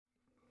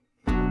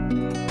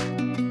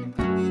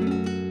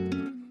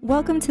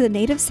Welcome to the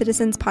Native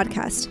Citizens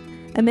Podcast,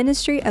 a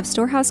ministry of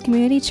Storehouse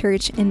Community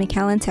Church in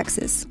McAllen,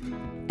 Texas.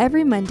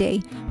 Every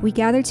Monday, we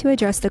gather to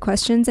address the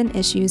questions and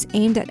issues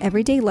aimed at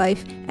everyday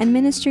life and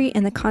ministry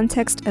in the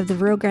context of the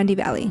Rio Grande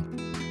Valley.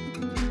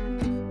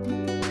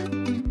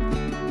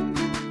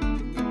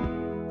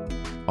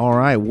 All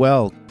right,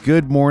 well,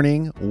 good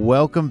morning.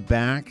 Welcome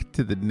back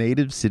to the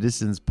Native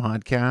Citizens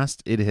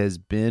Podcast. It has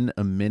been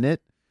a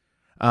minute.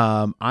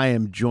 I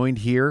am joined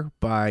here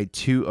by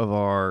two of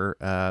our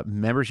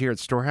members here at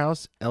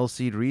Storehouse,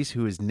 Elsie Reese,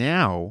 who is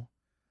now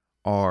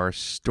our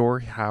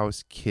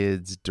Storehouse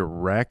Kids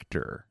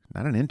director.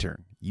 Not an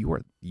intern.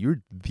 You're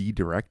the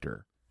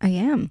director. I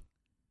am.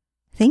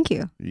 Thank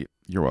you.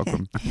 You're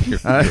welcome. You're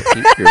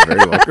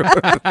very welcome.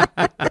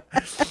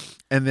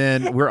 And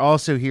then we're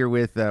also here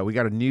with, we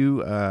got a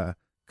new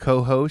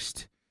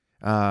co-host,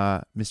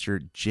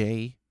 Mr.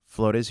 Jay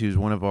Flores, who's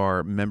one of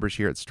our members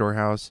here at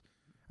Storehouse.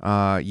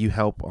 You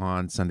help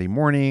on Sunday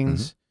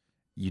mornings.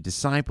 Mm-hmm. You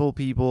disciple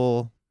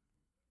people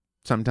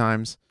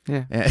sometimes.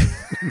 Yeah.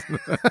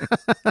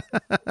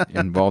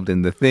 Involved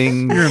in the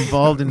thing. You're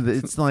involved in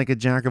it's like a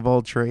jack of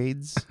all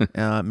trades,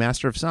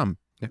 master of some.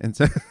 And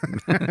so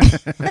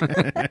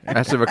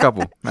Master of a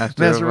couple.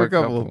 Master of a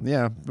couple.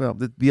 Yeah. Well,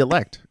 the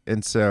elect.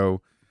 And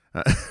so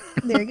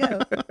there you go.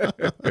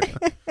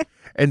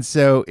 And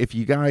so if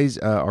you guys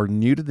are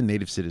new to the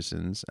Native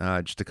Citizens,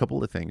 just a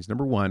couple of things.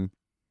 Number one,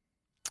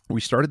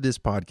 we started this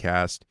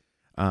podcast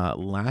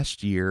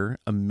last year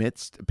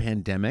amidst a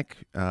pandemic,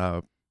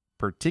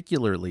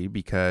 particularly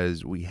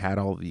because we had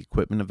all the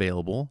equipment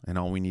available and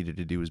all we needed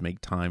to do was make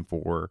time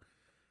for,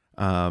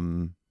 I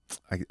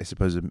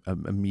suppose, a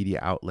media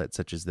outlet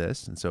such as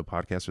this. And so a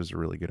podcast was a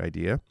really good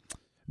idea.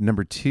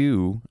 Number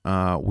two,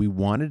 we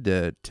wanted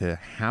to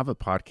have a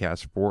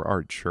podcast for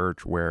our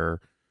church where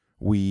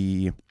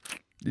we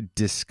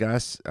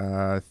discuss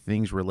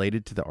things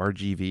related to the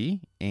RGV,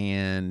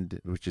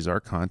 and which is our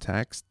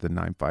context, the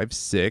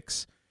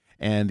 956.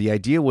 And the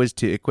idea was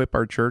to equip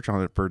our church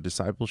on it for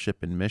discipleship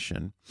and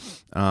mission.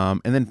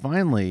 And then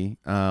finally,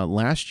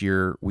 last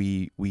year,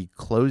 we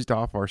closed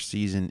off our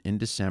season in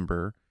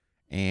December,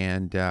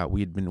 and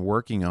we had been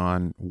working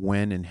on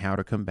when and how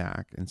to come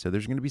back. And so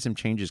there's going to be some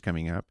changes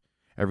coming up,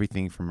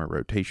 everything from a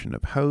rotation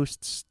of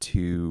hosts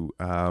to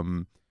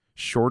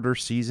shorter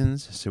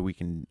seasons so we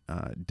can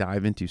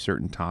dive into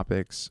certain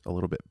topics a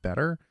little bit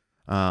better.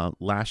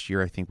 Last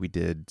year, I think we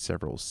did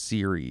several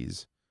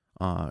series,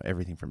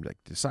 everything from like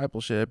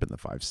discipleship and the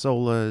 5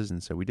 solas.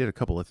 And so we did a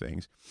couple of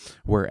things.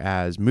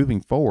 Whereas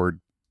moving forward,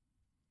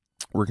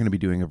 we're going to be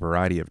doing a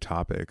variety of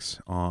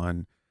topics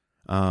on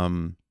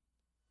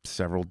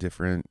several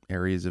different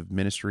areas of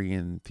ministry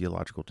and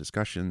theological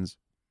discussions,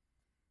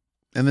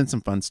 and then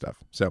some fun stuff.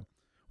 So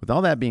with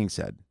all that being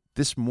said,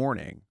 this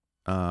morning,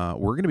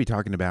 we're going to be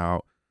talking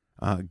about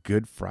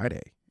Good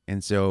Friday.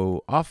 And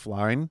so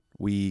offline,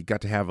 we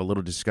got to have a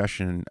little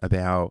discussion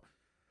about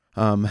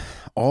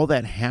all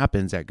that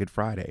happens at Good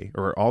Friday,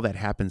 or all that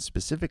happens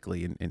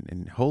specifically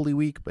in Holy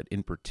Week, but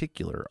in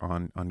particular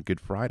on Good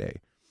Friday.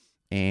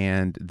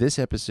 And this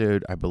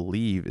episode, I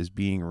believe, is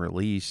being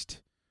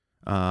released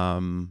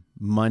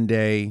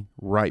Monday,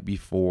 right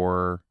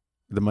before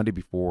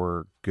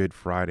Good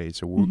Friday.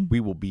 So we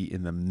will be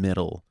in the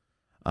middle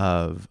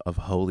of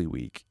Holy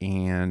Week.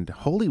 And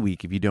Holy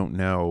Week, if you don't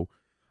know,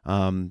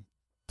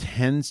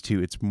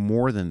 it's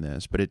more than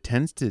this, but it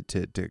tends to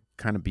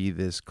kind of be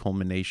this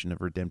culmination of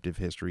redemptive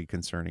history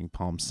concerning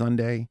Palm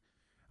Sunday,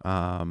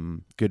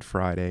 Good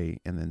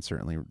Friday, and then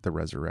certainly the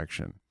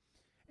resurrection.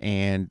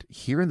 And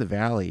here in the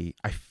Valley,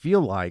 I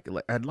feel like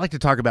I'd like to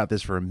talk about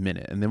this for a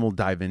minute, and then we'll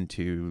dive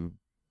into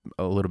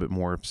a little bit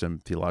more of some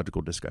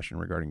theological discussion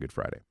regarding Good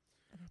Friday.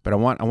 But I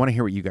want to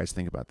hear what you guys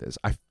think about this.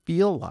 I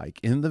feel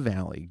like in the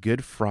Valley,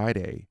 Good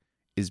Friday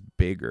is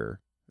bigger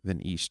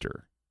than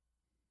Easter.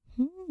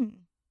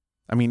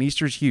 I mean,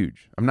 Easter's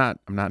huge. I'm not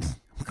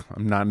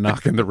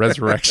knocking the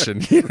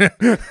resurrection.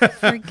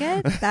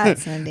 Forget that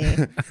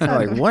Sunday.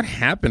 Like, what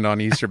happened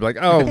on Easter? Like,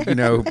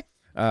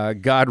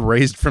 God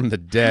raised from the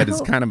dead is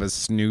kind of a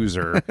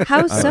snoozer.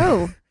 How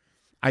so?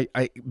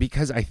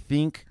 Because I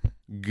think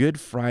Good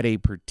Friday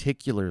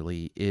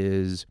particularly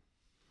is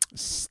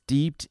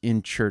steeped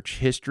in church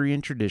history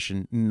and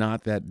tradition,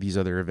 not that these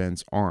other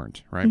events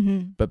aren't, right?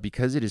 Mm-hmm. But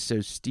because it is so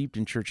steeped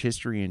in church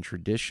history and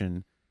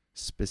tradition,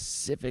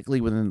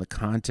 specifically within the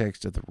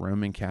context of the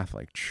Roman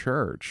Catholic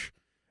Church,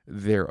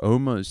 there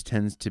almost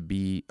tends to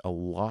be a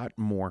lot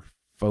more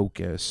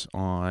focus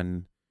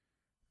on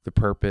the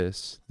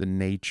purpose, the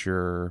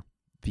nature,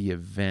 the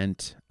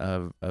event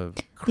of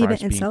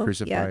Christ being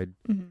crucified,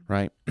 yeah. Mm-hmm.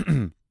 Right?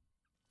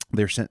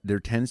 There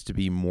tends to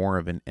be more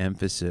of an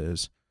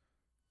emphasis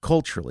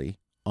culturally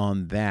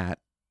on that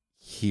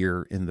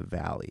here in the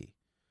Valley.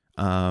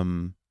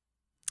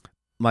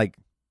 Like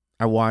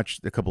I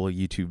watched a couple of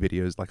YouTube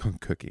videos like on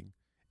cooking,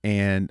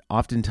 and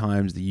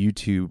oftentimes the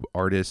YouTube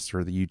artists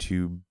or the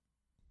YouTube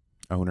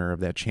owner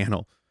of that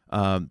channel,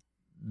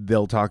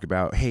 they'll talk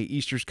about, hey,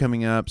 Easter's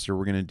coming up, so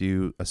we're going to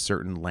do a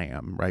certain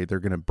lamb, right? They're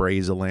going to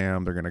braise a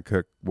lamb, they're going to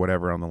cook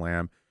whatever on the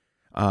lamb.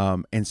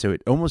 And so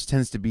it almost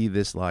tends to be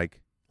this like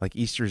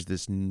Easter is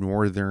this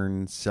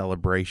northern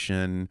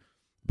celebration.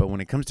 But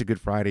when it comes to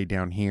Good Friday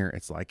down here,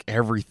 it's like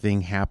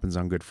everything happens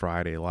on Good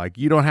Friday. Like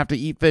you don't have to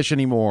eat fish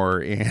anymore.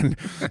 And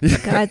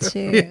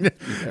Gotcha.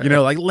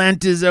 like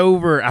Lent is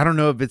over. I don't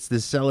know if it's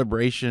this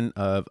celebration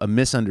of a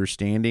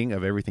misunderstanding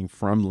of everything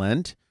from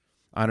Lent.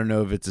 I don't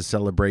know if it's a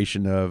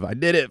celebration of I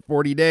did it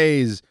 40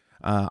 days.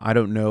 I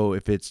don't know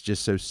if it's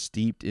just so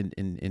steeped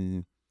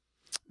in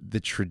the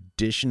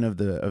tradition of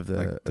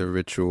the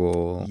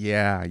ritual.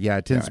 Yeah.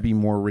 It tends to be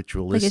more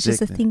ritualistic. Like it's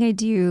just a thing I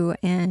do,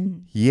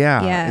 and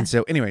yeah. And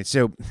so anyway,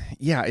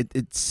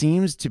 it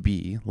seems to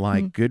be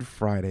like Good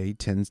Friday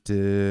tends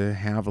to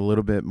have a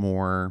little bit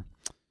more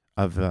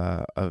of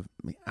I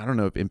don't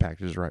know if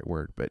impact is the right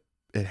word, but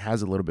it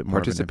has a little bit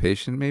more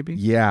participation, maybe.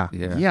 Yeah,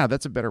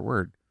 that's a better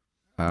word.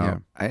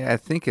 I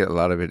think a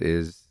lot of it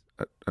is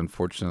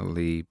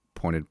unfortunately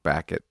pointed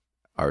back at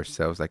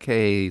ourselves, like,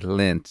 hey,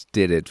 Lent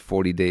did it,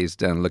 40 days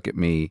done, look at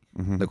me,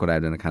 look what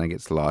I've done. It kind of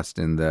gets lost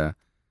in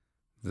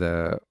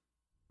the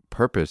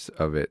purpose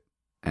of it.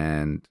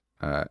 And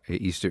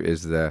Easter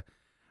is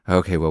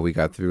okay, well, we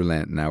got through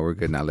Lent, now we're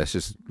good, now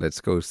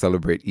let's go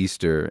celebrate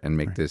Easter and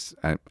make this.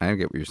 I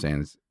get what you're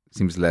saying. It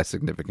seems less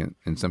significant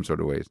in some sort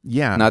of ways.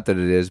 Yeah. Not that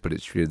it is, but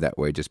it's treated that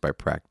way just by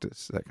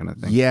practice, that kind of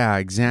thing. Yeah,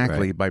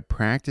 exactly. Right. By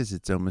practice,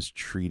 it's almost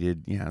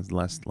treated,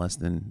 less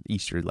than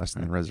Easter, less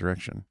than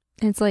resurrection.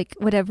 And it's like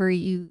whatever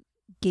you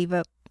gave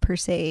up per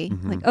se,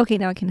 like, okay,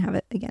 now I can have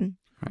it again.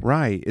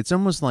 Right. It's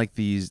almost like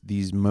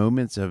these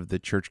moments of the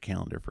church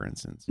calendar, for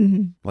instance.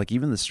 Like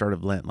even the start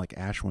of Lent, like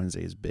Ash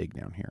Wednesday is big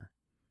down here.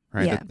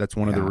 Right. Yeah. That's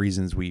one of the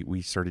reasons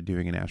we started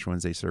doing an Ash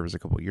Wednesday service a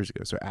couple of years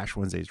ago. So Ash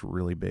Wednesday is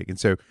really big. And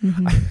so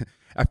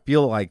I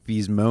feel like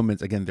these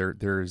moments, again,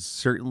 there's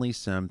certainly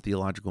some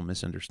theological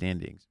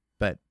misunderstandings,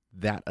 but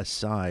that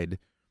aside,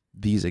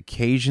 these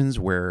occasions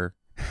where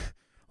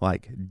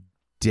like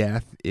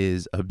death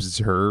is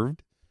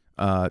observed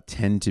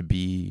tend to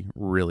be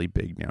really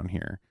big down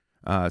here.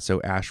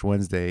 So Ash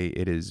Wednesday,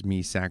 it is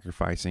me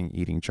sacrificing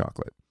eating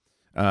chocolate.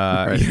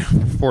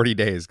 40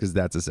 days, because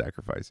that's a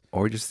sacrifice.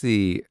 Or just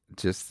the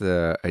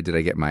did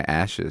I get my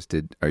ashes?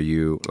 Did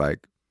you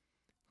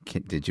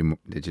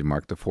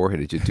mark the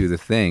forehead? Did you do the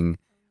thing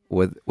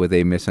with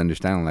a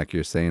misunderstanding, like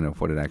you're saying, of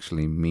what it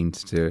actually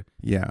means to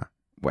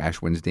what Ash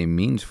Wednesday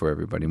means for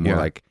everybody? More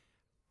like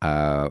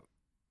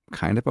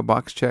kind of a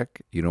box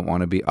check. You don't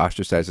want to be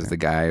ostracized as the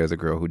guy or the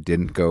girl who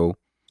didn't go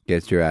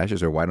get your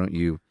ashes, or why don't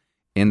you?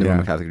 In the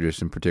Roman Catholic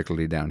tradition,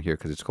 particularly down here,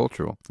 because it's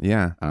cultural.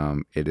 Yeah.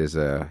 It is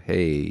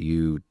hey,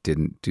 you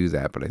didn't do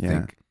that, but I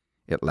think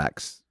it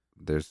lacks.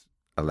 There's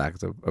a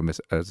lack of a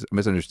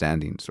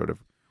misunderstanding, sort of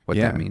what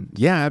that means.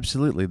 Yeah,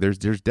 absolutely. There's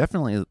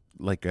definitely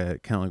like kind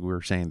of like we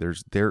were saying.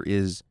 There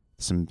is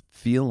some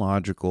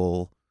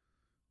theological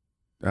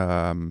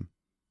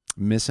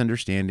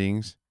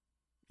misunderstandings,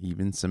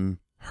 even some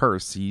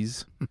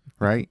heresies,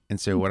 right? And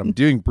so what I'm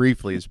doing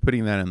briefly is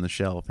putting that on the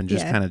shelf and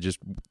just kind of just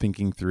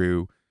thinking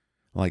through.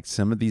 Like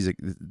some of these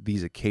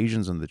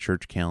occasions on the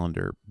church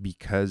calendar,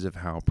 because of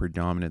how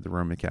predominant the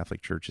Roman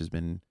Catholic Church has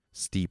been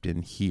steeped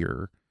in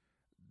here,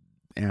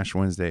 Ash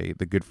Wednesday,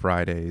 the Good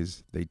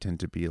Fridays, they tend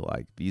to be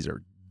like, these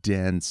are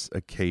dense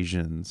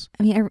occasions.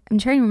 I mean, I'm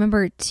trying to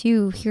remember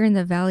too, here in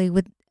the Valley,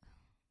 with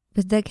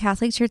the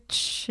Catholic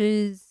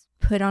churches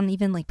put on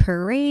even like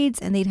parades,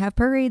 and they'd have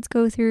parades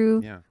go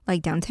through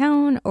like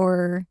downtown,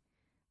 or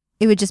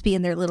it would just be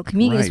in their little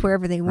communities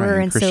wherever they were.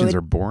 Right. And Christians so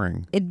are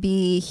boring. It'd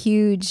be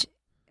huge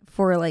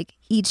for like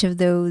each of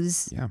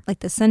those, like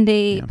the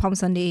Sunday, Palm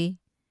Sunday,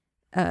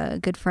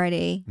 Good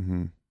Friday.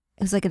 It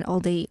was like an all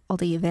day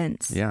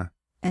event. Yeah.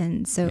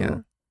 And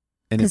so,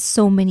 because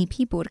so many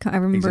people would come. I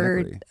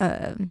remember,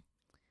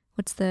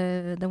 what's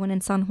the one in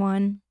San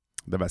Juan?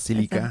 The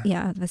Basilica.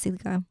 The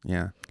Basilica.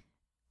 Yeah.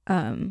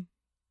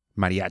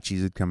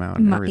 Mariachis would come out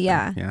and everything.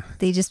 Yeah.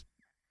 They just,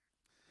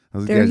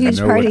 they're huge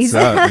know parties.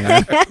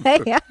 What's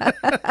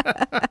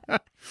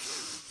up,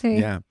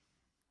 Yeah.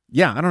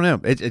 Yeah, I don't know.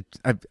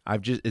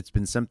 It's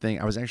been something.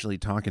 I was actually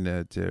talking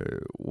to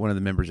one of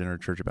the members in our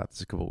church about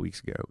this a couple of weeks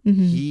ago.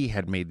 He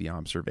had made the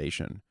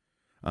observation,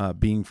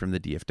 being from the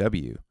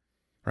DFW,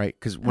 right?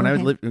 Because when I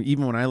lived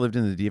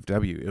in the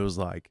DFW, it was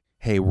like,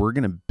 hey, we're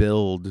gonna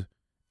build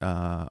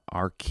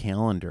our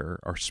calendar,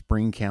 our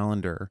spring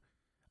calendar,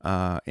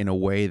 in a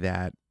way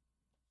that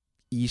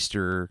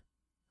Easter,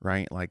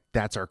 right? Like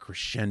that's our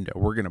crescendo.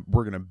 We're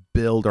gonna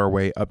build our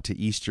way up to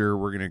Easter.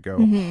 We're gonna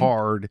go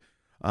hard.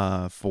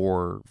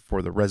 For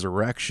the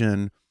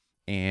resurrection,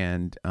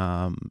 and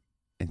so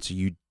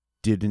you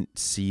didn't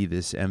see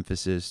this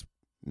emphasis.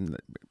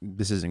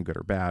 This isn't good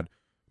or bad,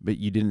 but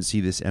you didn't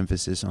see this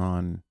emphasis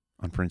on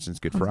for instance,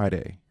 Good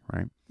Friday,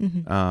 right?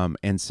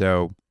 And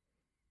so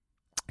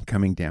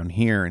coming down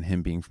here and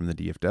him being from the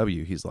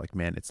DFW, he's like,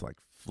 man, it's like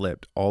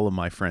flipped. All of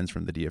my friends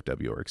from the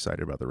DFW are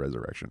excited about the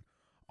resurrection.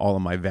 all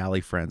of my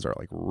Valley friends are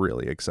like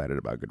really excited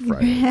about Good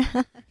Friday,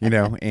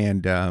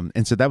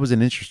 and so that was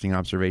an interesting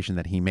observation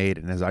that he made.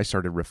 And as I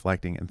started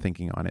reflecting and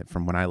thinking on it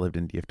from when I lived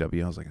in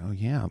DFW, I was like, oh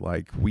yeah,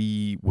 like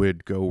we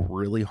would go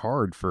really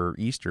hard for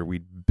Easter.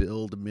 We'd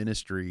build the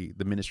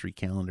ministry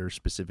calendar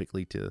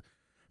specifically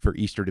for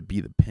Easter to be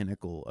the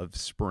pinnacle of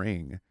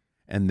spring,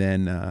 and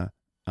then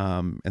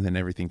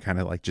everything kind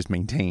of like just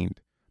maintained.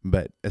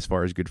 But as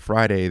far as Good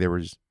Friday, there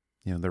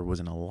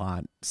wasn't a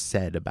lot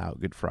said about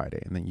Good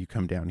Friday. And then you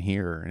come down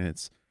here and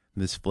it's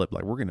this flip,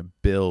 like we're going to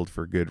build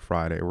for Good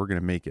Friday. We're going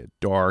to make it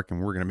dark, and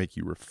we're going to make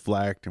you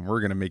reflect, and we're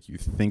going to make you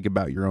think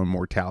about your own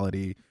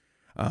mortality.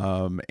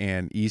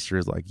 And Easter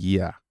is like,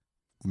 yeah,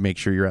 make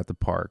sure you're at the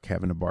park,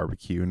 having a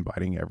barbecue,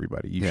 inviting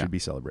everybody. You should be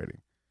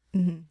celebrating,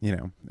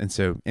 And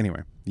so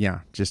anyway, yeah,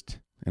 just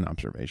an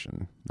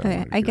observation.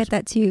 I get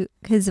that too.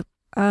 Cause,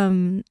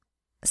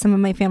 some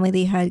of my family,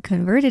 they had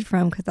converted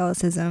from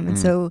Catholicism. And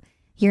so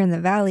here in the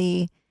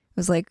Valley, it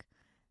was like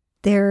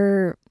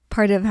their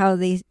part of how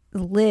they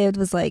lived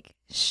was like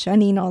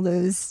shunning all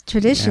those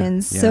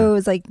traditions. So it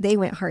was like they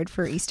went hard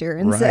for Easter.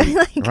 And so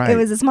it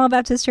was a small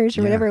Baptist church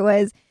or whatever it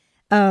was.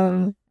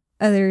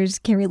 Others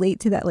can relate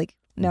to that. Like,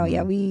 no,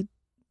 we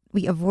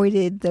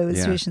avoided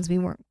those traditions. We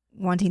weren't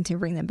wanting to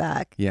bring them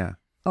back. Yeah.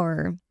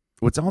 Or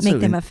what's also make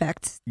them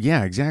affect.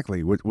 Yeah,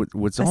 exactly.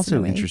 What's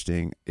also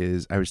interesting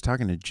is I was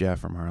talking to Jeff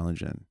from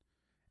Harlingen,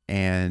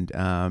 and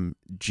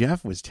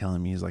Jeff was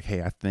telling me, he's like,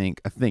 hey, I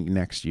think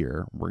next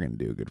year we're going to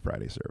do a Good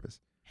Friday service.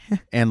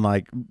 And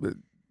like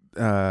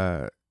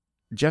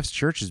Jeff's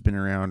church has been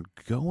around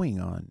going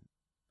on,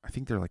 I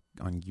think they're like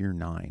on year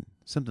 9,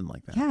 something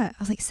like that. Yeah, I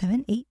was like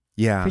 7, 8.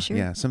 Yeah, for sure.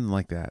 Yeah, something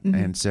like that.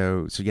 Mm-hmm. And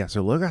so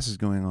Logos is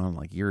going on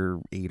like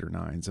year 8 or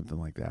 9, something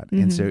like that.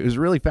 Mm-hmm. And so it was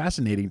really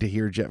fascinating to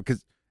hear Jeff,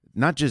 because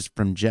not just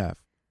from Jeff,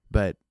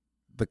 but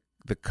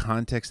the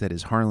context that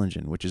is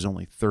Harlingen, which is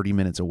only 30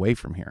 minutes away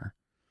from here,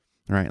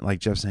 right? Like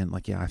Jeff saying,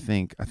 like, yeah, I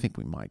think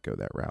we might go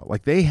that route.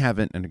 Like they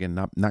haven't, and again,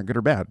 not good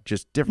or bad,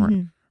 just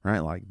different, right?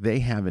 Like they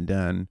haven't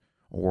done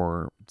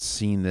or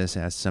seen this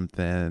as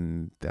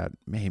something that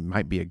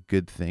might be a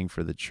good thing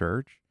for the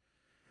church.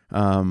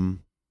 And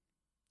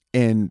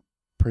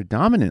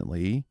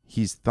predominantly,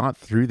 he's thought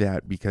through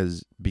that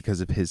because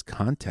of his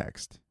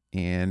context,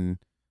 and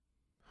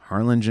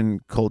Harlingen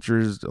culture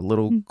is a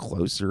little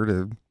closer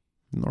to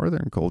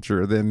northern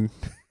culture than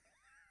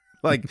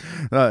like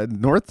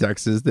North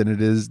Texas than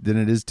it is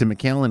to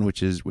McAllen,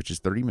 which is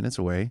 30 minutes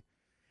away,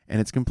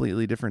 and it's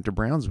completely different to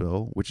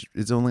Brownsville, which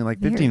is only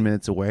like 15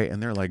 minutes away. And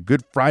they're like,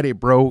 Good Friday,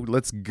 bro,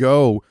 let's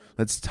go,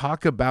 let's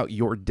talk about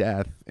your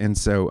death. And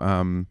so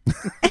and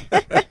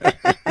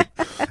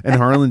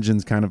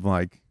Harlingen's kind of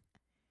like,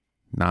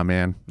 nah,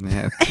 man.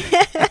 Yeah.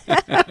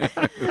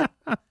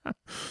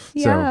 I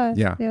hear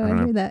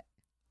that.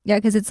 Yeah,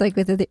 because it's like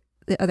with the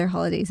other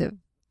holidays of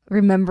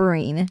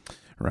remembering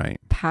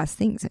past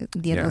things,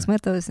 Dia de los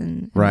Muertos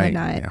and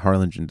whatnot. Yeah,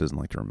 Harlingen doesn't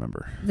like to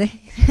remember.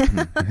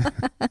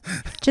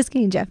 Just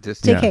kidding, Jeff.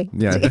 JK.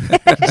 Yeah.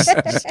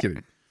 just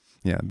kidding.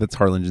 Yeah, that's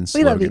Harlingen's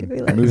slogan. We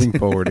love you. Moving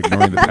forward,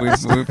 ignoring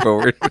the move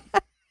forward.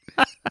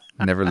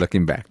 Never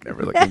looking back.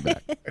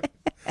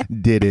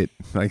 Did it.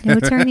 Like, no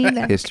turning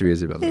back. History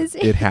is about it.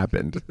 It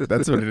happened.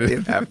 That's what it is.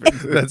 It happened.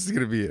 That's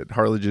going to be it.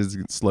 Harlingen's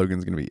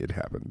slogan's going to be, it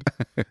happened.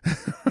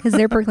 Because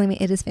they're proclaiming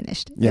it is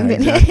finished. Yeah,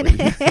 exactly.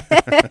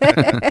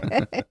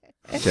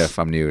 Jeff,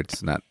 I'm new.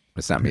 It's not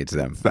me, it's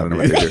them. I don't know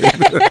what they're doing.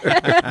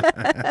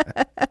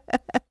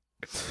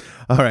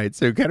 All right,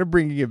 so kind of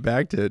bringing it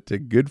back to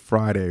Good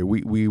Friday,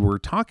 we were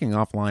talking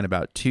offline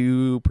about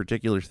 2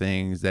 particular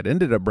things that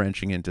ended up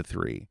branching into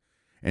 3.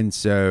 And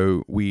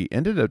so we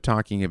ended up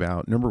talking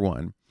about, number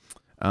 1,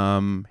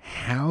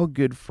 how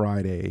Good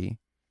Friday,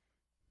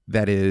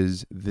 that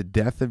is the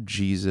death of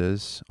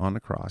Jesus on the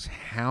cross,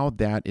 how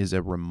that is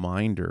a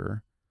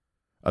reminder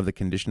of the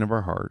condition of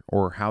our heart,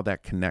 or how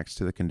that connects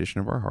to the condition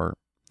of our heart.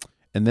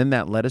 And then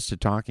that led us to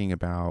talking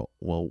about,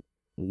 well,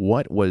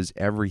 what was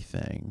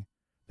everything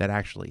that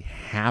actually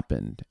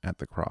happened at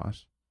the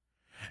cross?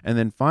 And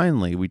then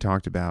finally, we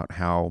talked about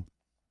how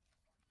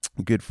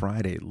Good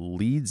Friday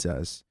leads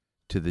us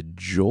to the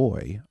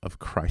joy of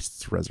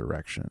Christ's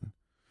resurrection.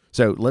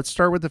 So let's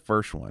start with the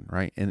first one,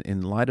 right?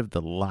 In light of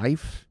the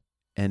life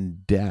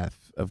and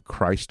death of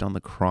Christ on the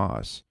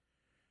cross,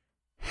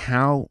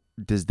 how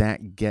does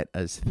that get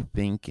us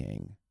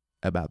thinking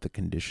about the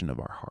condition of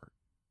our heart?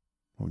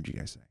 What would you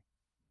guys say?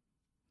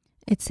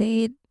 I'd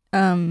say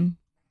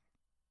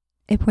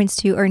it points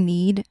to our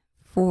need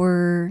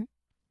for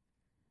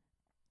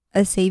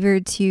a Savior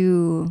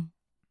to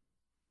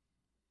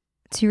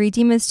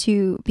redeem us,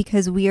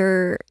 because we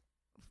are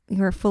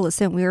full of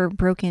sin. We are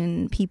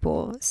broken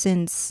people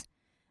since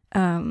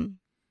the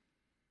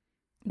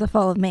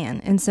fall of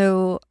man. And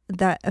so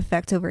that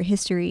effect over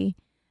history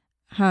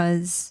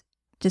has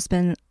just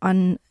been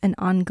on an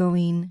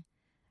ongoing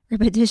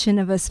repetition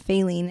of us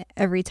failing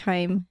every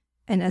time,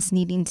 and us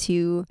needing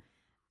to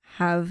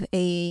have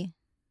a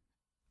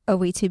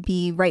way to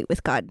be right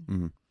with God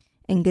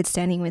and good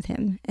standing with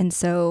him. And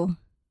so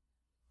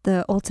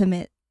the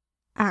ultimate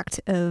act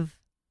of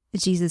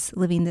Jesus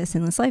living this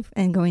sinless life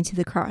and going to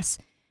the cross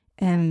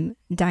and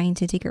dying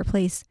to take our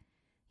place,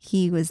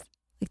 he was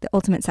like the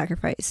ultimate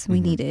sacrifice we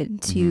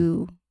needed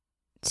to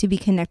be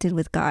connected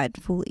with God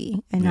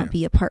fully and not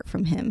be apart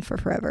from him for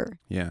forever.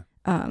 Yeah.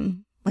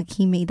 Like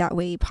he made that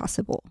way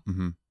possible.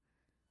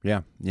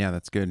 Yeah. Yeah,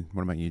 that's good.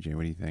 What about you, Jay?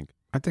 What do you think?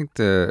 I think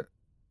the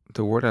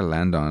word I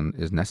land on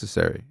is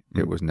necessary.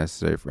 It was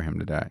necessary for him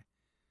to die.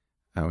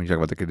 When you talk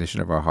about the condition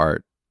of our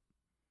heart,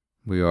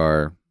 we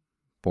are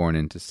born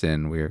into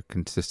sin. We are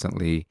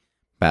consistently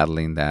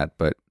battling that,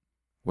 but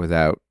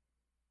without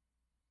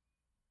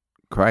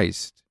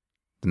Christ,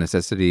 the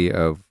necessity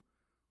of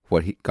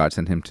what God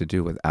sent him to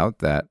do, without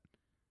that,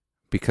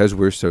 because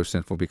we're so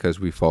sinful, because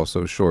we fall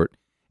so short,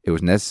 it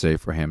was necessary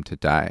for him to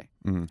die.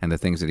 And the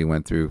things that he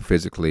went through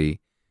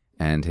physically,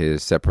 and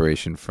his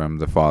separation from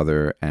the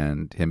Father,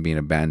 and him being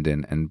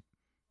abandoned and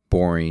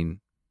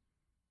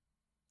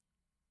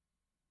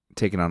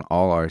taking on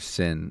all our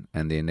sin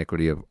and the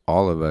iniquity of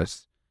all of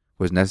us,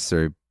 was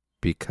necessary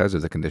because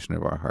of the condition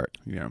of our heart.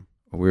 Yeah.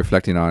 We're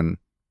reflecting on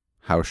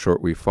how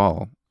short we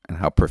fall and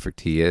how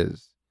perfect he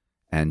is,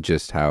 and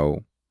just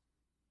how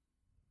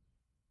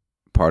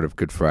part of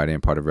Good Friday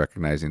and part of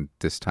recognizing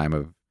this time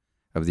of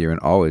the year and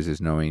always is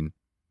knowing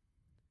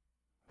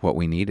what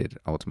we needed,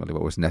 ultimately,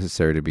 what was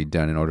necessary to be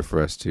done in order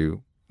for us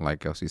to,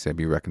 like Elsie said,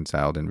 be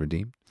reconciled and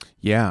redeemed.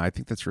 Yeah, I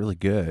think that's really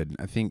good.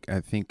 I think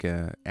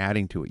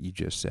adding to what you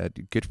just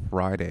said, Good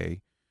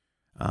Friday,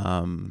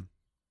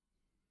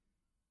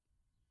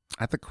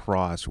 at the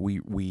cross,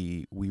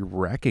 we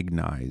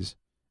recognize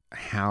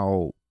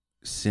how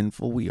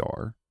sinful we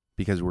are,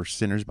 because we're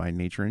sinners by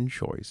nature and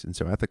choice. And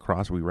so at the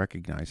cross, we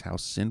recognize how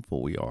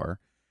sinful we are.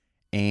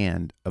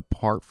 And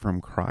apart from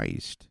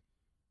Christ,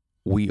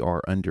 we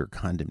are under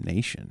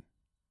condemnation.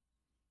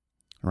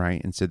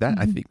 Right? And so that,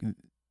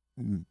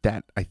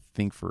 I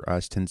think for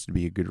us tends to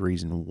be a good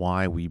reason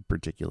why we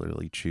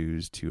particularly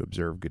choose to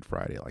observe Good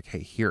Friday. Like,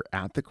 hey, here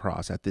at the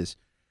cross, at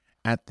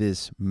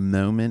this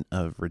moment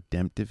of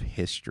redemptive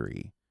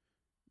history,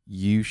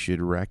 you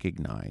should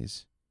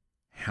recognize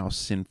how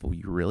sinful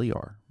you really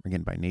are.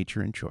 Again, by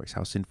nature and choice,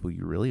 how sinful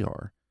you really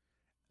are.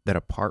 That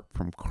apart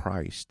from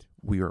Christ,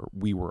 we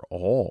were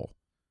all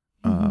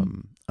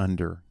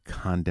under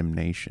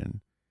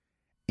condemnation.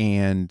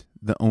 And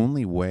the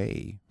only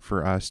way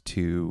for us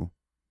to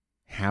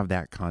have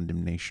that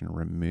condemnation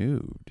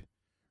removed,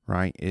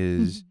 right,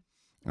 is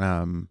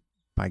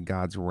by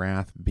God's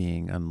wrath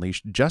being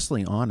unleashed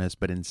justly on us,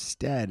 but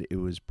instead it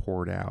was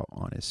poured out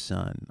on his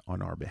Son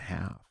on our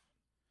behalf.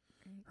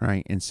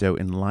 Right. And so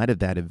in light of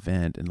that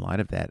event, in light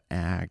of that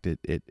act,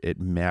 it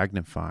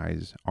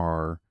magnifies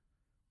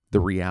the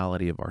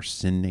reality of our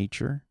sin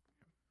nature.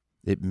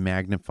 It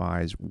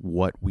magnifies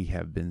what we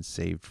have been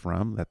saved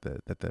from, that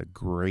the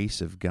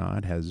grace of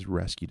God has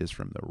rescued us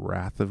from the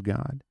wrath of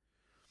God.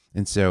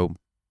 And so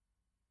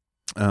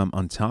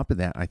on top of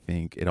that, I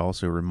think it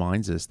also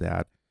reminds us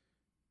that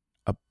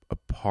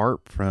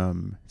apart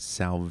from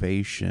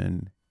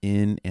salvation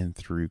in and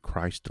through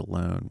Christ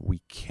alone,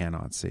 we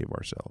cannot save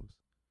ourselves.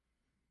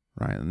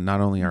 Right.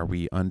 Not only are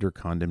we under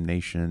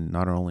condemnation,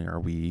 not only are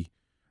we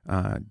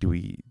do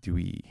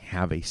we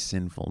have a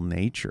sinful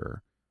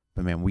nature,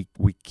 but man,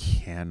 we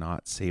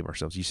cannot save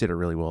ourselves. You said it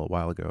really well a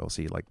while ago,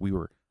 Elsie. Like, we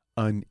were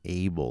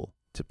unable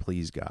to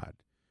please God.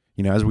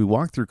 You know, as we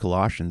walk through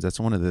Colossians, that's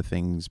one of the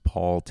things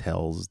Paul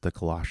tells the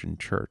Colossian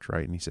church,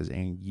 right? And he says,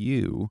 and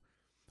you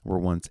were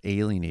once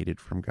alienated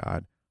from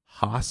God,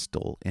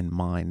 hostile in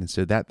mind. And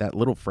so that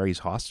little phrase,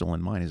 hostile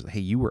in mind, is, hey,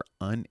 you were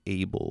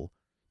unable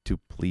to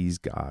please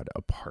God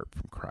apart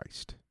from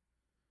Christ.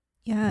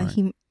 Yeah, right?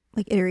 He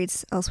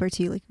iterates elsewhere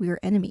too, like we were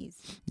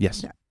enemies.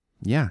 Yes.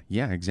 Yeah,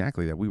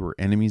 exactly. That we were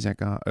enemies of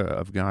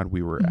God.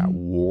 We were at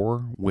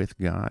war with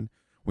God.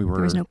 There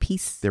was no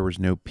peace. There was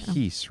no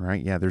peace,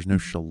 right? Yeah, there's no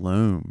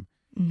shalom.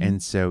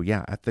 And so,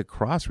 yeah, at the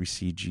cross, we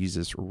see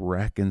Jesus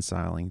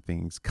reconciling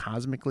things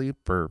cosmically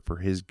for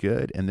his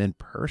good, and then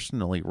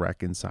personally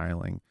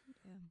reconciling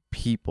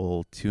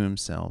people to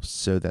himself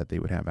so that they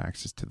would have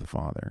access to the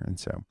Father. And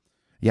so,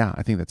 yeah,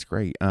 I think that's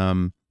great.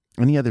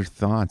 Any other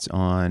thoughts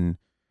on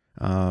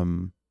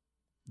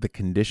the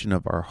condition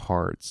of our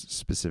hearts,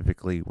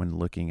 specifically when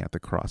looking at the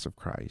cross of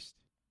Christ?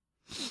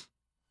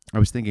 I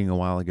was thinking a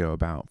while ago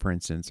about, for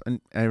instance,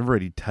 and I've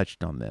already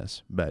touched on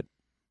this, but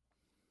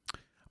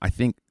I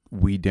think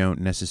we don't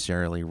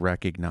necessarily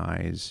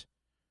recognize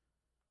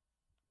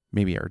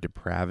maybe our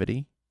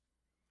depravity,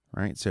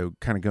 right? So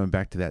kind of going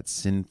back to that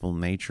sinful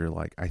nature,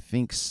 like I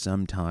think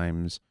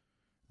sometimes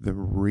the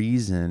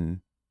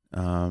reason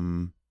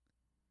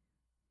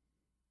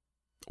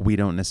we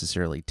don't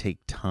necessarily take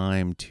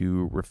time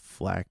to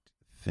reflect,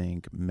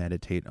 think,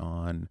 meditate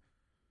on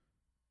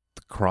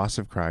the cross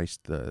of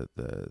Christ, the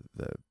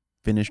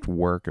finished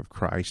work of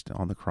Christ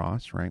on the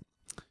cross, right,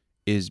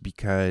 is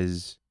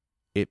because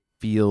it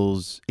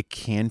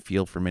can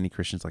feel for many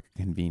Christians like a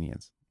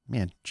convenience.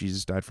 Man,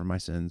 Jesus died for my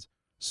sins.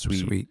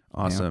 Sweet.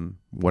 Awesome.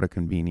 Yeah. What a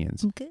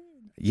convenience. Good.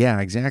 Yeah,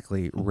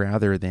 exactly.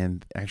 Rather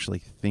than actually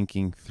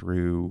thinking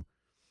through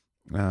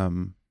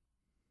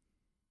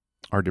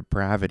our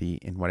depravity.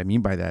 And what I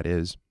mean by that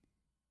is,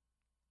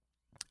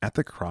 at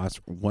the cross,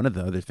 one of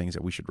the other things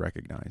that we should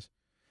recognize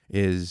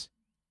is,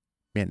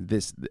 man,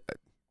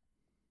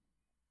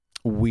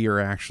 we are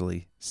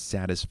actually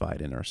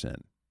satisfied in our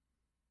sin,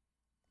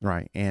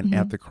 right? And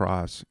at the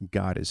cross,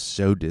 God is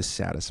so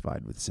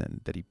dissatisfied with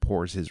sin that he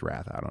pours his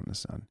wrath out on the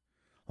Son.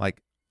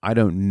 Like, I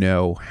don't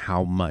know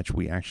how much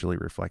we actually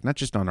reflect, not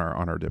just on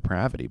our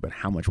depravity, but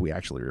how much we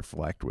actually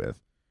reflect with,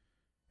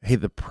 hey,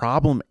 the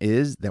problem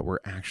is that we're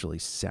actually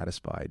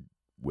satisfied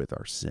with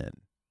our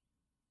sin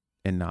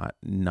and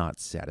not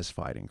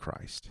satisfied in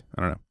Christ.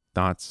 I don't know.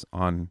 Thoughts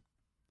on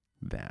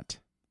that?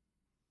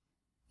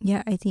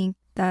 Yeah, I think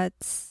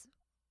that's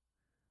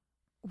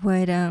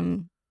what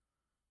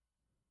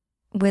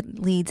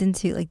leads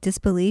into like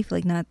disbelief,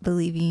 like not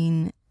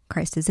believing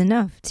Christ is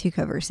enough to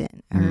cover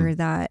sin, or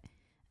that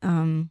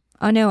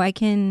oh no, I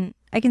can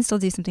still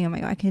do something on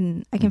my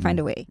own. I can find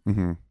a way.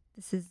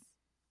 This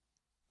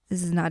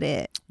is not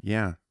it.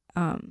 Yeah.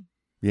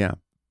 Yeah.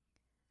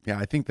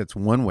 I think that's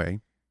one way,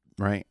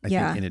 right? I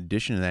think in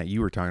addition to that,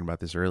 you were talking about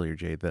this earlier,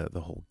 Jay, the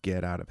whole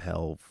get out of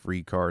hell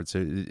free card. So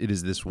it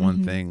is this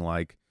one thing,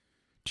 like,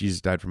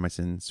 Jesus died for my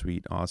sins,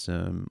 sweet,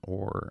 awesome,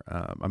 or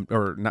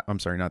not. I'm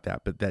sorry, not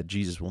that, but that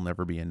Jesus will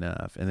never be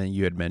enough. And then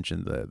you had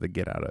mentioned the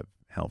get out of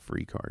hell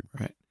free card,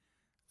 right?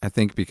 I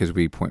think because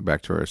we point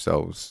back to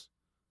ourselves,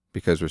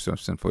 because we're so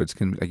sinful,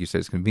 like you said,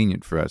 it's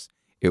convenient for us.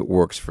 It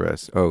works for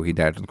us. Oh, he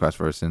died on the cross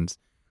for our sins.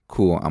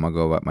 Cool. I'm gonna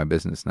go about my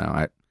business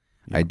now.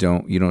 You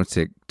don't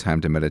take time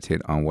to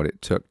meditate on what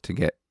it took to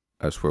get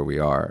us where we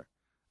are,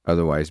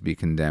 otherwise be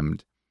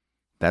condemned.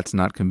 That's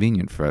not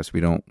convenient for us. We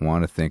don't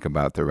want to think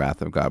about the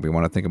wrath of God. We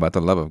want to think about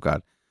the love of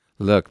God.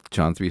 Look,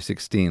 John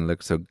 3:16,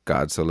 look, so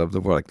God so loved the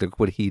world. Like, look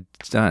what he's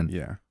done.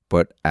 Yeah.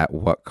 But at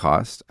what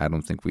cost? I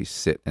don't think we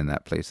sit in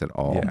that place at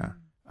all. Yeah.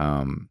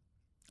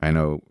 I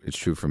know it's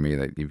true for me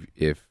that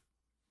if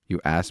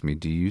you ask me,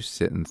 do you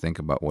sit and think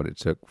about what it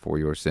took for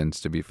your sins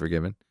to be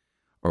forgiven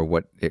or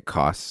what it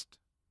cost?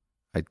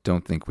 I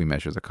don't think we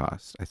measure the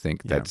cost. I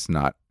think that's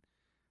not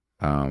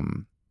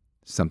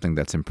something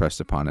that's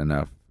impressed upon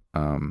enough.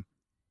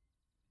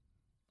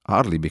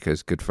 Oddly,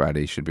 because Good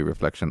Friday should be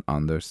reflection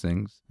on those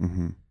things,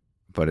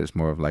 but it's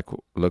more of like,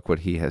 look what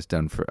he has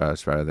done for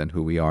us rather than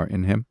who we are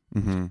in him.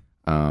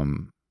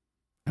 And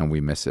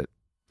we miss it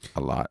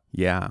a lot.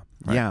 Yeah.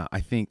 Right? Yeah. I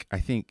think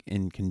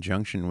in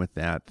conjunction with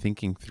that,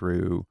 thinking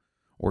through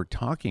or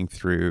talking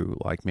through,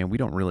 like, man, we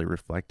don't really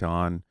reflect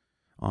on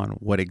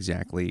what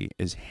exactly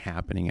is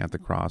happening at the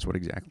cross, what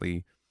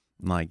exactly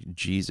like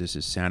Jesus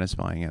is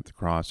satisfying at the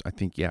cross. I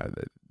think,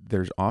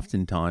 there's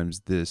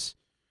oftentimes this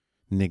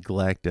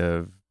neglect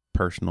of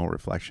personal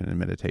reflection and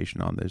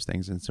meditation on those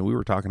things. And so we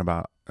were talking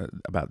about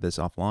this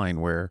offline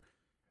where,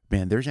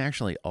 man, there's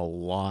actually a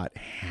lot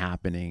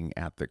happening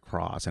at the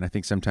cross. And I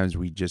think sometimes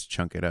we just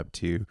chunk it up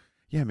to,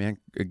 God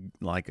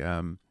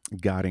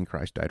in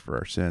Christ died for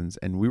our sins.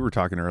 And we were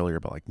talking earlier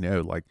about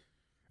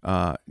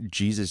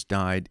Jesus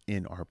died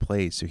in our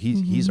place. So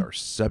he's our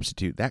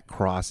substitute. That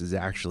cross is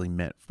actually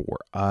meant for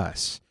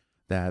us,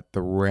 that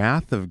the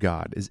wrath of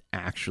God is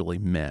actually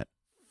meant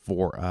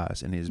for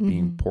us and is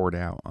being poured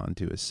out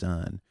onto his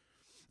Son.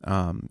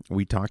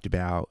 We talked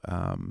about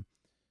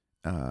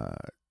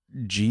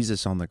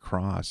Jesus on the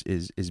cross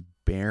is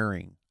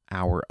bearing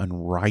our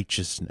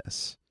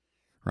unrighteousness,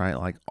 right?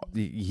 Like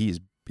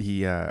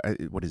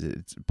what is it?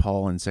 It's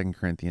Paul in 2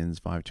 Corinthians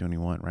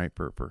 5:21, right?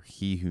 For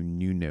he who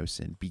knew no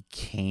sin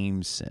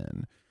became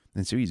sin.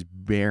 And so he's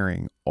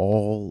bearing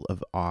all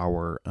of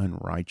our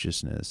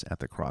unrighteousness at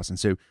the cross. And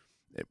so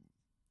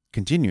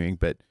continuing,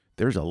 but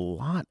there's a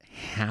lot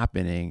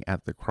happening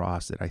at the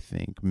cross that I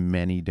think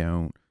many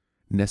don't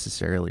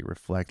necessarily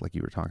reflect, like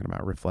you were talking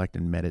about, reflect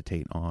and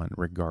meditate on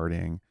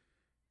regarding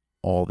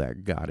all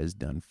that God has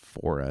done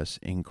for us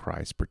in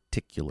Christ,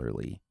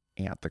 particularly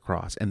at the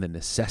cross, and the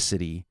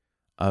necessity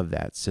of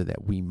that so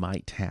that we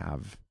might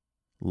have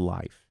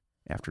life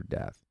after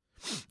death.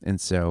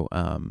 And so,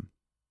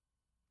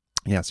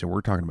 so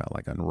we're talking about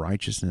like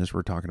unrighteousness.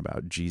 We're talking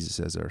about Jesus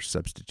as our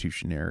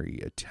substitutionary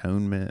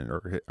atonement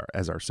or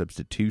as our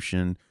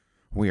substitution.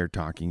 We are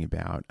talking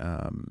about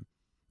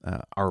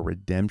our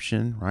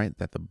redemption, right?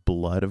 That the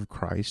blood of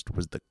Christ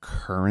was the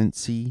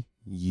currency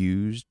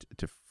used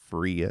to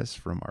free us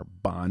from our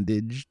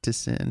bondage to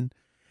sin.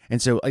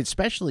 And so,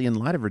 especially in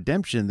light of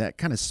redemption, that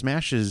kind of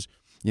smashes,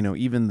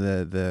 even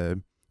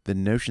the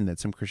notion that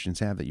some Christians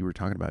have that you were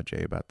talking about,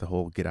 Jay, about the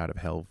whole get out of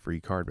hell free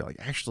card. But like,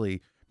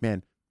 actually,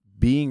 man,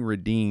 being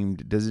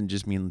redeemed doesn't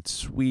just mean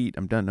sweet,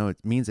 I'm done. No, it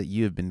means that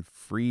you have been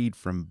freed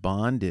from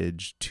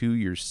bondage to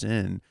your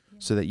sin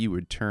so that you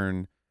would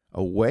turn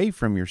away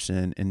from your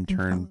sin and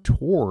turn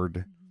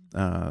toward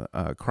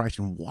Christ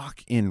and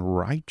walk in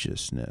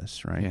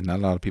righteousness, right? Yeah, not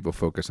a lot of people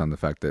focus on the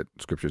fact that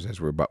Scripture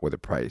says we're bought with a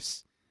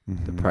price.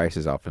 The price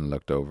is often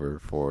looked over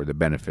for the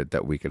benefit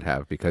that we could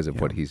have because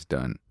of what he's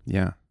done.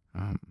 Yeah.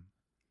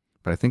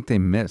 But I think they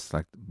miss,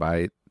 like,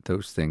 by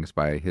those things,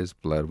 by his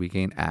blood, we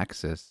gain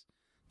access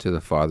to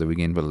the Father. We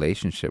gain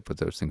relationship with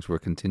those things. We're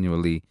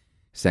continually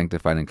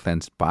sanctified and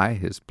cleansed by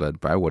his blood,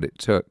 by what it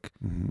took.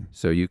 Mm-hmm.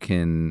 So you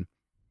can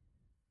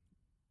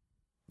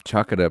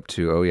chalk it up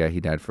to, oh yeah, he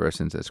died for our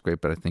sins. That's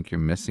great. But I think you're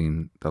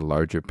missing the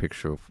larger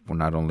picture of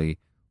not only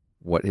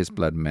what his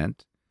blood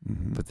meant,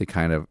 Mm-hmm. but the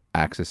kind of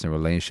access and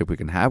relationship we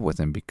can have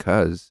with him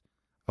because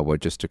of what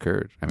just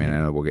occurred. I mean,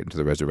 I know we'll get into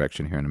the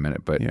resurrection here in a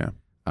minute, but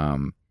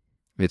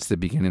it's the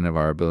beginning of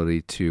our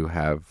ability to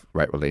have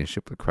right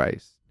relationship with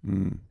Christ.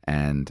 Mm.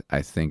 And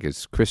I think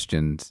as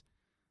Christians,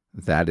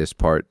 that is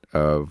part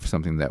of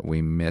something that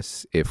we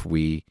miss if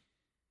we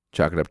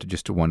chalk it up to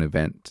just one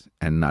event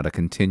and not a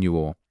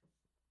continual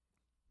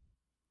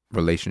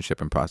relationship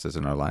and process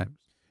in our lives.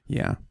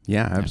 Yeah,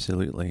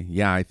 absolutely.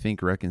 Yeah, I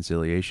think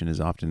reconciliation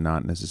is often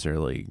not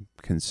necessarily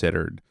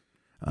considered.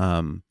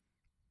 That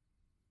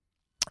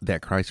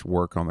Christ's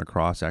work on the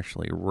cross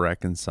actually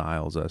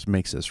reconciles us,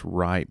 makes us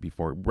right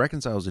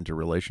reconciles into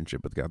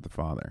relationship with God the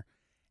Father.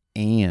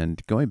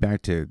 And going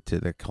back to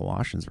the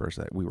Colossians verse,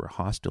 that we were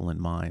hostile in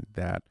mind,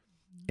 that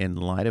in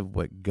light of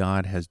what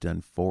God has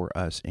done for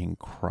us in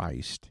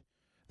Christ,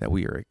 that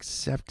we are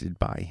accepted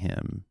by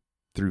him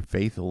through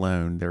faith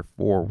alone,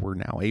 therefore we're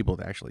now able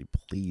to actually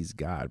please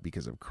God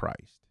because of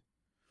Christ.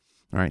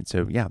 All right,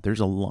 so yeah, there's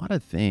a lot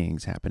of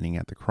things happening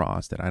at the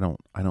cross that I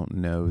don't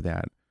know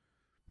that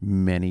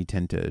many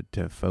tend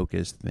to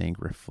focus, think,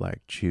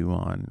 reflect, chew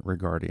on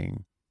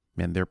regarding,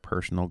 man, their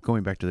personal,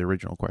 going back to the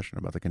original question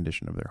about the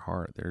condition of their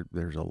heart.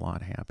 There's a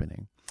lot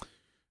happening.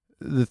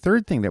 The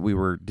third thing that we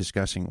were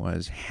discussing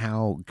was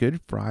how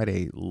Good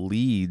Friday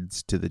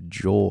leads to the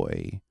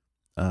joy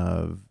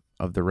of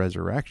the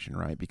resurrection,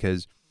 right?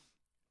 Because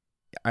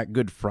at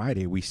Good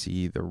Friday, we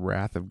see the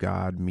wrath of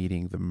God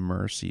meeting the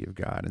mercy of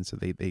God. And so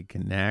they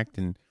connect,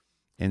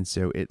 and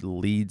so it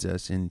leads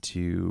us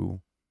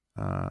into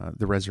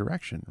the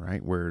resurrection,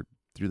 right? Where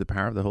through the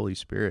power of the Holy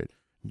Spirit,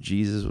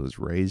 Jesus was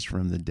raised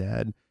from the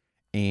dead.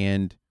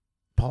 And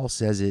Paul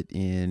says it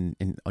in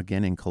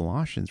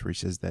Colossians, where he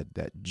says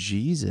that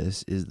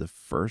Jesus is the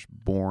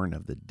firstborn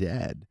of the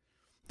dead,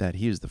 that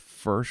he is the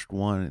first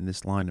one in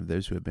this line of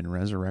those who have been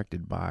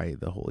resurrected by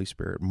the Holy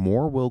Spirit.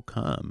 More will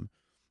come.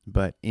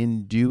 But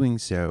in doing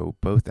so,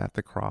 both at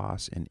the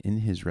cross and in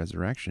his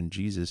resurrection,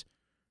 Jesus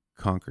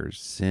conquers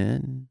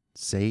sin,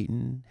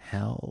 Satan,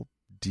 hell,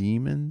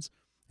 demons,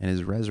 and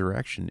his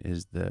resurrection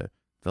is the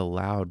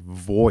loud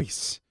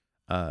voice,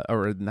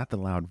 or not the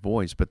loud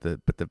voice, but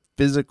the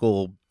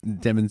physical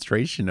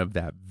demonstration of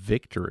that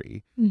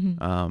victory.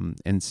 Mm-hmm.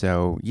 And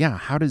so, yeah,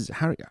 how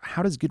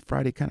does Good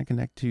Friday kind of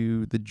connect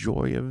to the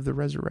joy of the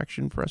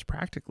resurrection for us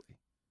practically?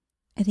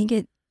 I think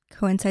it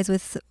coincides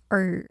with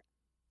our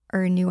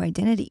new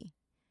identity,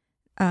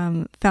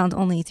 found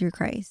only through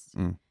Christ.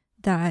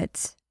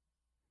 That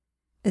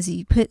as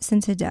he put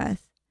sin to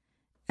death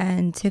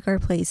and took our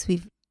place,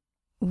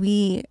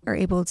 we are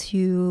able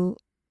to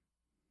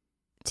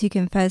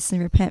confess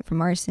and repent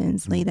from our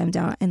sins, lay them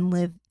down, and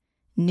live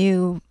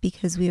new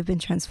because we have been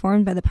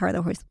transformed by the power of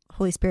the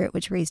Holy Spirit,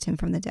 which raised him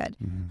from the dead.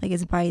 Mm-hmm. Like,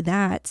 it's by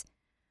that,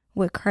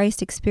 what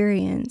Christ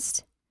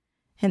experienced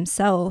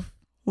himself,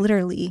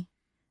 literally,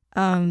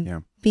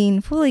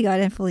 being fully God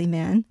and fully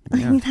man.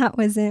 Like, that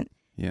wasn't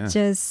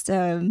just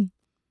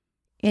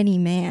any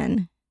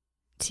man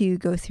to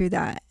go through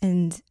that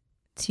and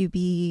to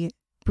be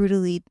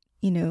brutally,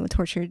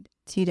 tortured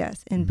to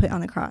death and put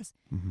on the cross,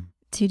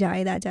 to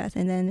die that death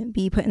and then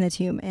be put in the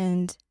tomb,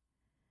 and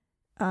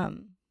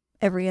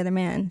every other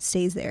man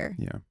stays there.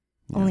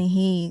 Only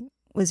he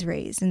was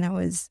raised, and that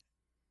was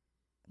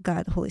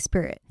God, the Holy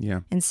Spirit.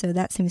 And so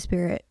that same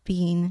Spirit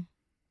being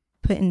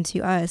put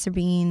into us, or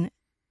being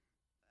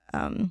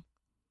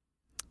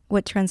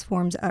what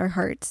transforms our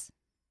hearts,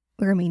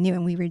 we're made new,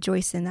 and we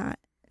rejoice in that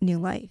new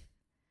life.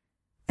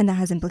 And that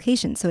has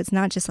implications. So it's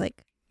not just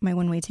like my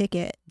one-way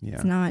ticket.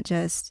 It's not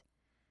just,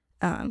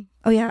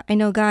 oh yeah, I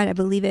know God, I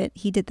believe it,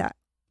 he did that,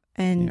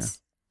 and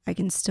I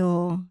can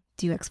still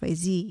do X, Y,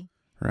 Z.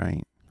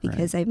 Right.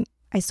 Because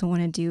I still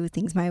want to do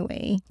things my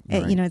way.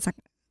 It's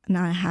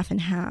not a half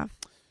and half.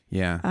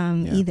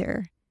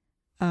 Either.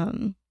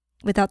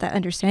 Without that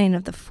understanding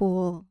of the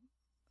full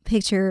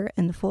picture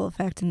and the full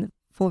effect and the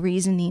full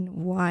reasoning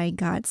why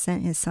God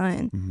sent his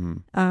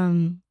son,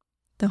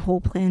 the whole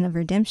plan of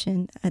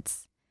redemption,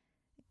 that's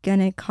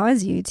gonna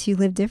cause you to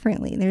live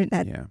differently.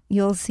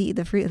 You'll see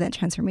the fruit of that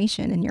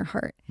transformation in your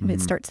heart. It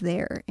starts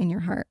there in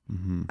your heart.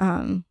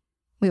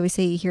 We always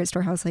say here at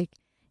Storehouse, like,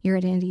 your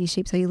identity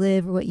shapes how you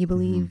live, or what you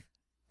believe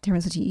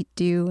determines what you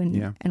do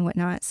and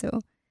whatnot.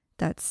 So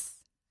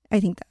I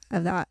think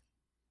of that,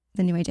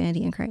 the new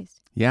identity in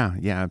Christ. Yeah,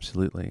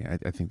 absolutely.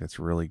 I think that's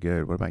really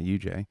good. What about you,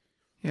 Jay?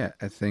 Yeah,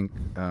 I think,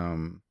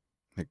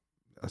 like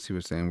Elsie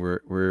was saying,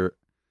 we're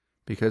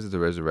because of the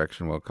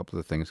resurrection, well, a couple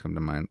of things come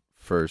to mind.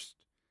 First,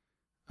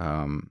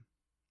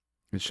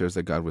 it shows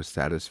that God was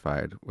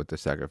satisfied with the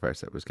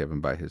sacrifice that was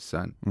given by his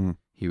son.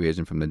 He raised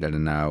him from the dead,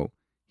 and now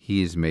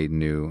he is made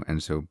new.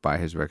 And so by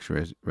his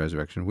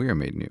resurrection, we are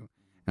made new,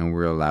 and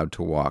we're allowed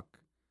to walk.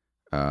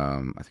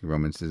 I think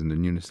Romans says in the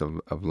newness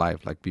of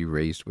life, like, be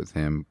raised with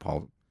him.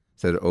 Paul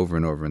said it over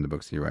and over in the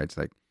books he writes,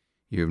 like,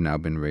 you have now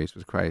been raised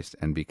with Christ.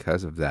 And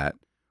because of that,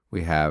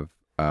 We have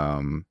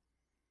the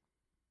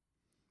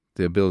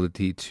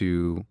ability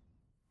to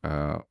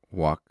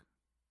walk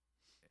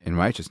in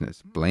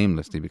righteousness,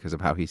 blamelessly, because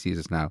of how he sees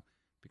us now,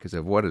 because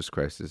of what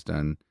Christ has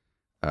done.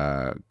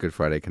 Good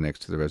Friday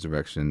connects to the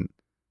resurrection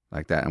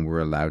like that, and we're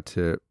allowed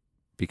to,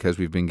 because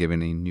we've been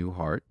given a new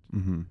heart,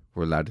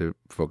 we're allowed to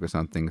focus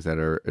on things that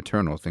are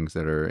eternal, things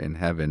that are in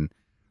heaven,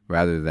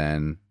 rather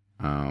than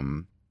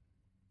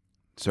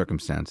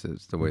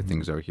circumstances, the way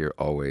things are here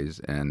always.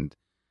 And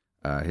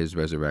his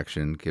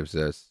resurrection gives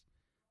us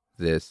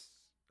this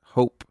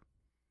hope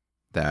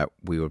that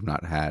we would have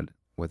not had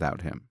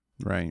without him.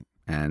 Right.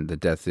 And the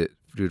death,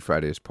 Good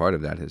Friday is part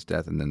of that, his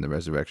death, and then the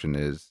resurrection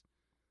is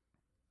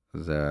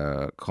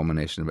the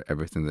culmination of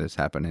everything that has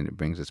happened, and it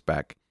brings us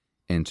back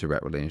into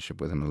right relationship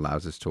with him,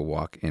 allows us to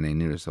walk in a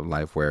newness of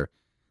life where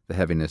the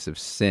heaviness of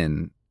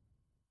sin,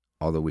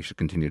 although we should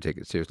continue to take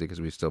it seriously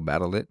because we still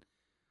battle it,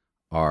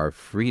 our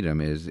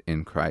freedom is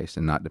in Christ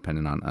and not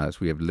dependent on us.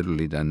 We have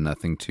literally done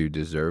nothing to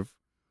deserve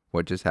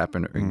what just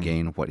happened or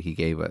gain what he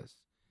gave us.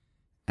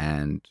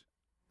 And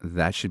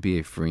that should be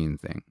a freeing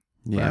thing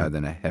rather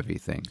than a heavy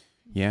thing.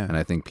 Yeah. And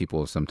I think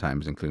people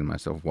sometimes, including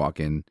myself, walk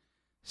in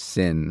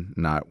sin,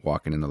 not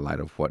walking in the light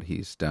of what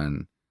he's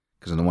done.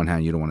 Because on the one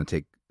hand, you don't want to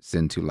take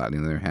sin too lightly.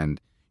 On the other hand,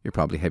 you're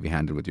probably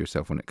heavy-handed with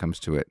yourself when it comes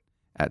to it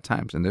at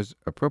times. And there's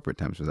appropriate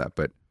times for that.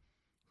 But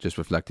just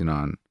reflecting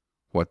on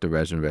what the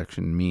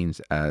resurrection means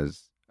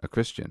as a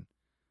Christian,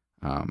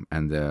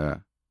 and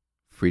the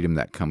freedom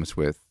that comes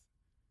with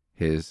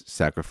his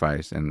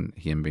sacrifice and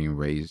him being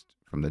raised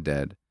from the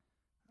dead,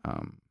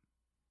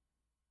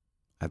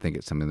 I think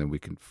it's something that we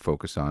can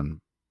focus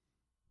on,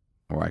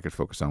 or I could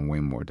focus on way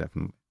more,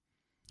 definitely.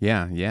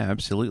 Yeah,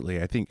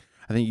 absolutely. I think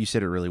you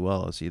said it really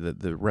well. See,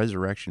 the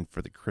resurrection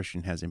for the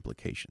Christian has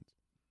implications.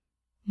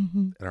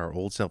 That our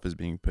old self is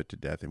being put to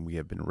death, and we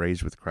have been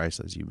raised with Christ,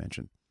 as you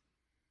mentioned.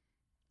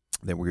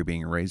 That we're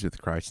being raised with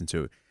Christ, and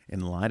so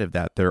in light of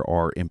that, there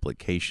are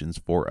implications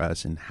for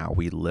us in how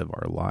we live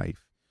our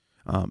life.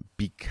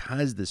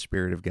 Because the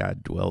Spirit of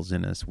God dwells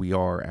in us, we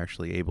are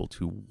actually able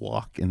to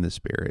walk in the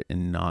Spirit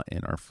and not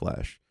in our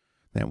flesh.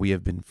 That we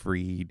have been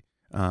freed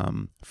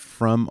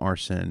from our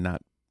sin,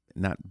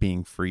 not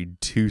being freed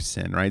to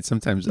sin, right?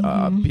 Sometimes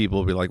people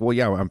will be like, well,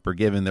 yeah, I'm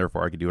forgiven,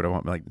 therefore I can do what I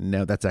want. I'm like,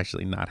 no, that's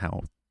actually not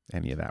how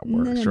any of that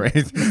works, right?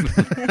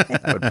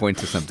 That would point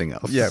to something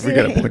else. Yeah, we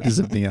got to point to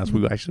something else.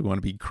 We actually want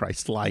to be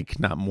Christ-like,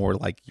 not more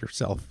like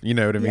yourself. You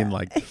know what I mean?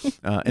 Like,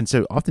 and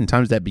so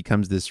oftentimes that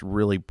becomes this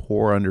really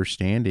poor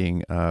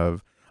understanding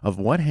of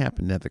what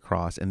happened at the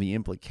cross and the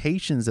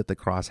implications that the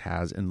cross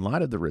has in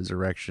light of the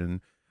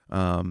resurrection,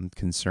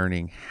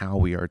 concerning how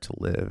we are to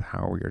live,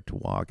 how we are to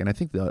walk. And I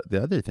think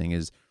the other thing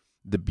is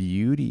the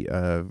beauty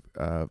of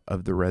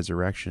the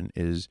resurrection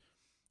is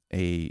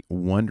a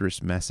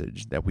wondrous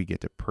message that we get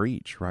to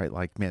preach, right?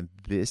 Like, man,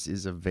 this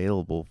is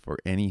available for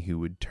any who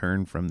would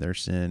turn from their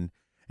sin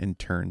and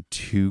turn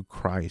to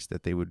Christ,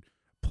 that they would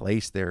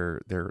place their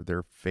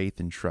faith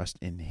and trust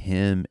in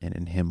him and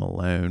in him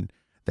alone.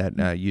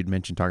 That you'd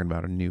mentioned talking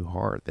about a new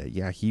heart, that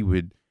he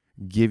would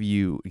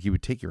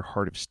take your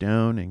heart of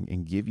stone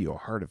and give you a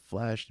heart of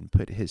flesh and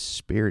put his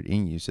Spirit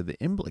in you. So the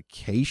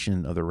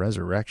implication of the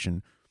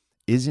resurrection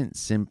isn't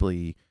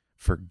simply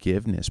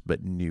forgiveness,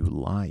 but new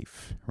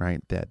life, right?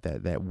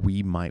 That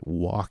we might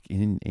walk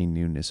in a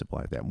newness of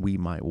life, that we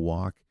might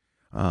walk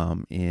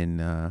with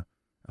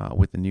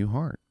a new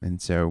heart.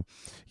 And so,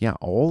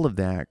 all of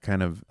that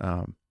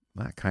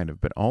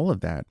but all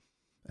of that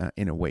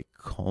in a way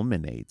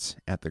culminates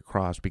at the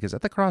cross, because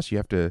at the cross you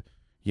have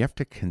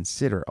to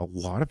consider a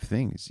lot of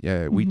things.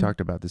 We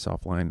talked about this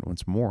offline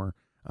once more,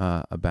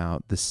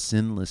 about the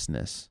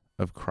sinlessness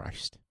of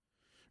Christ.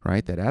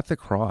 Right? That at the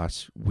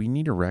cross, we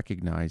need to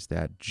recognize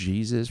that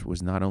Jesus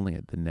was not only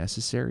the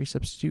necessary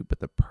substitute, but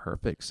the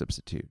perfect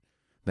substitute,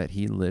 that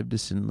he lived a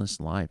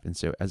sinless life. And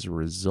so as a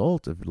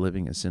result of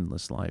living a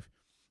sinless life,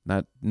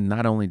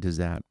 not only does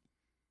that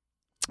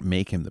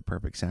make him the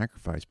perfect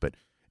sacrifice, but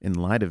in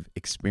light of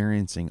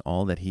experiencing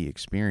all that he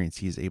experienced,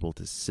 he is able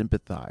to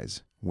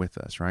sympathize with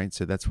us, right?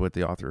 So that's what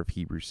the author of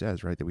Hebrews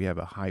says, right? That we have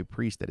a high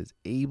priest that is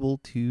able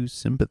to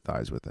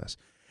sympathize with us.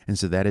 And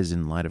so that is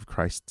in light of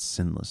Christ's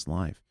sinless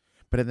life.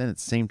 But then at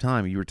the same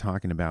time, you were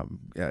talking about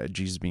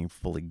Jesus being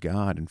fully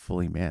God and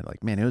fully man.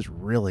 Like, man, it was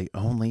really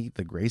only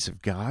the grace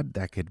of God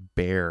that could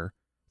bear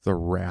the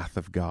wrath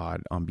of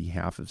God on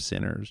behalf of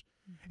sinners.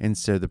 And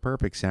so the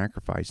perfect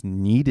sacrifice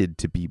needed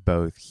to be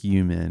both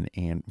human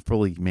and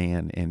fully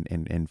man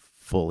and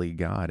fully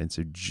God. And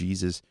so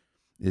Jesus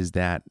is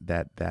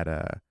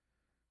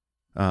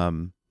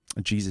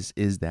Jesus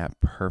is that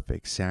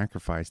perfect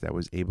sacrifice that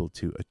was able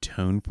to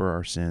atone for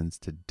our sins,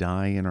 to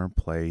die in our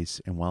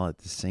place, and while at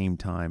the same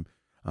time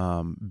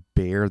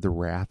bear the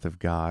wrath of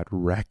God,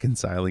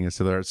 reconciling us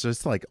to the earth. So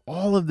it's like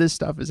all of this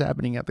stuff is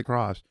happening at the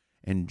cross,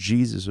 and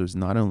Jesus was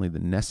not only the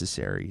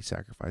necessary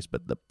sacrifice,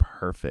 but the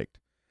perfect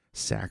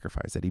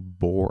sacrifice, that he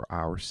bore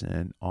our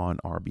sin on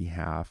our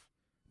behalf,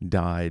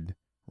 died,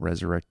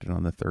 resurrected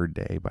on the third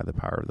day by the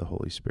power of the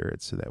Holy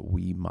Spirit, so that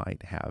we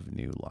might have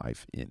new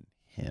life in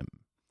him.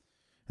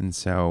 And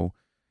so,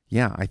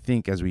 yeah, I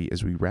think as we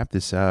wrap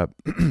this up,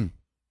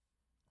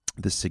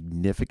 the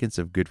significance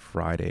of Good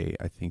Friday,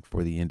 I think,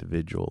 for the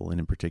individual and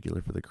in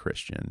particular for the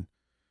Christian,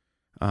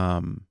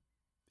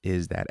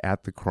 is that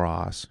at the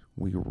cross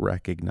we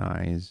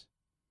recognize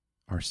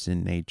our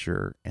sin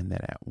nature, and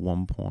that at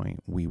one point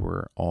we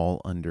were all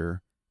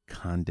under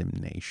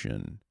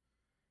condemnation.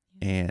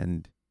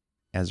 And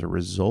as a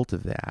result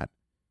of that,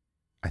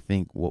 I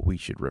think what we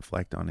should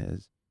reflect on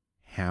is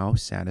how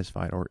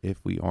satisfied, or if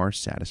we are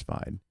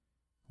satisfied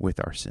with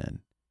our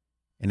sin.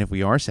 And if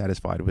we are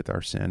satisfied with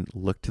our sin,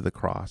 look to the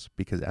cross,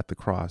 because at the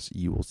cross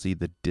you will see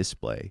the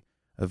display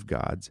of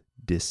God's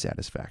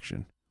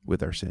dissatisfaction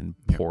with our sin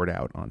poured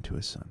out onto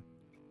his son.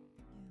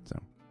 So,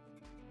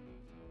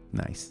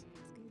 nice.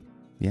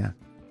 Yeah.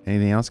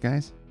 Anything else,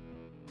 guys?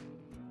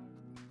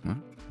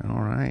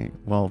 All right.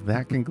 Well,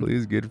 that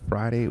concludes Good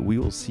Friday. We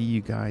will see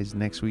you guys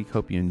next week.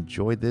 Hope you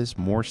enjoyed this.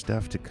 More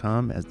stuff to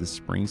come as the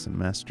spring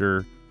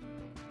semester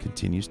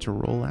continues to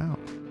roll out.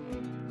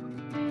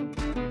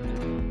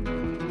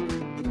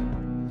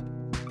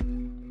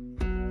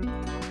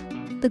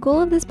 The goal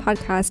of this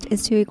podcast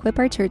is to equip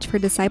our church for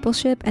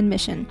discipleship and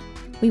mission.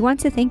 We want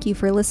to thank you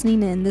for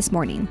listening in this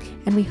morning,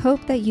 and we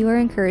hope that you are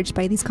encouraged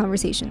by these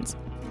conversations.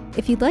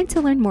 If you'd like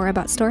to learn more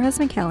about Storehouse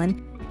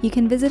McAllen, you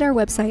can visit our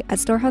website at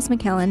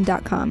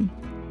storehousemcallen.com.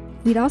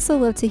 We'd also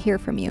love to hear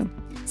from you.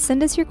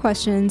 Send us your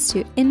questions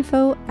to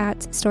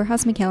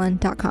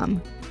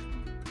info@storehousemcallen.com.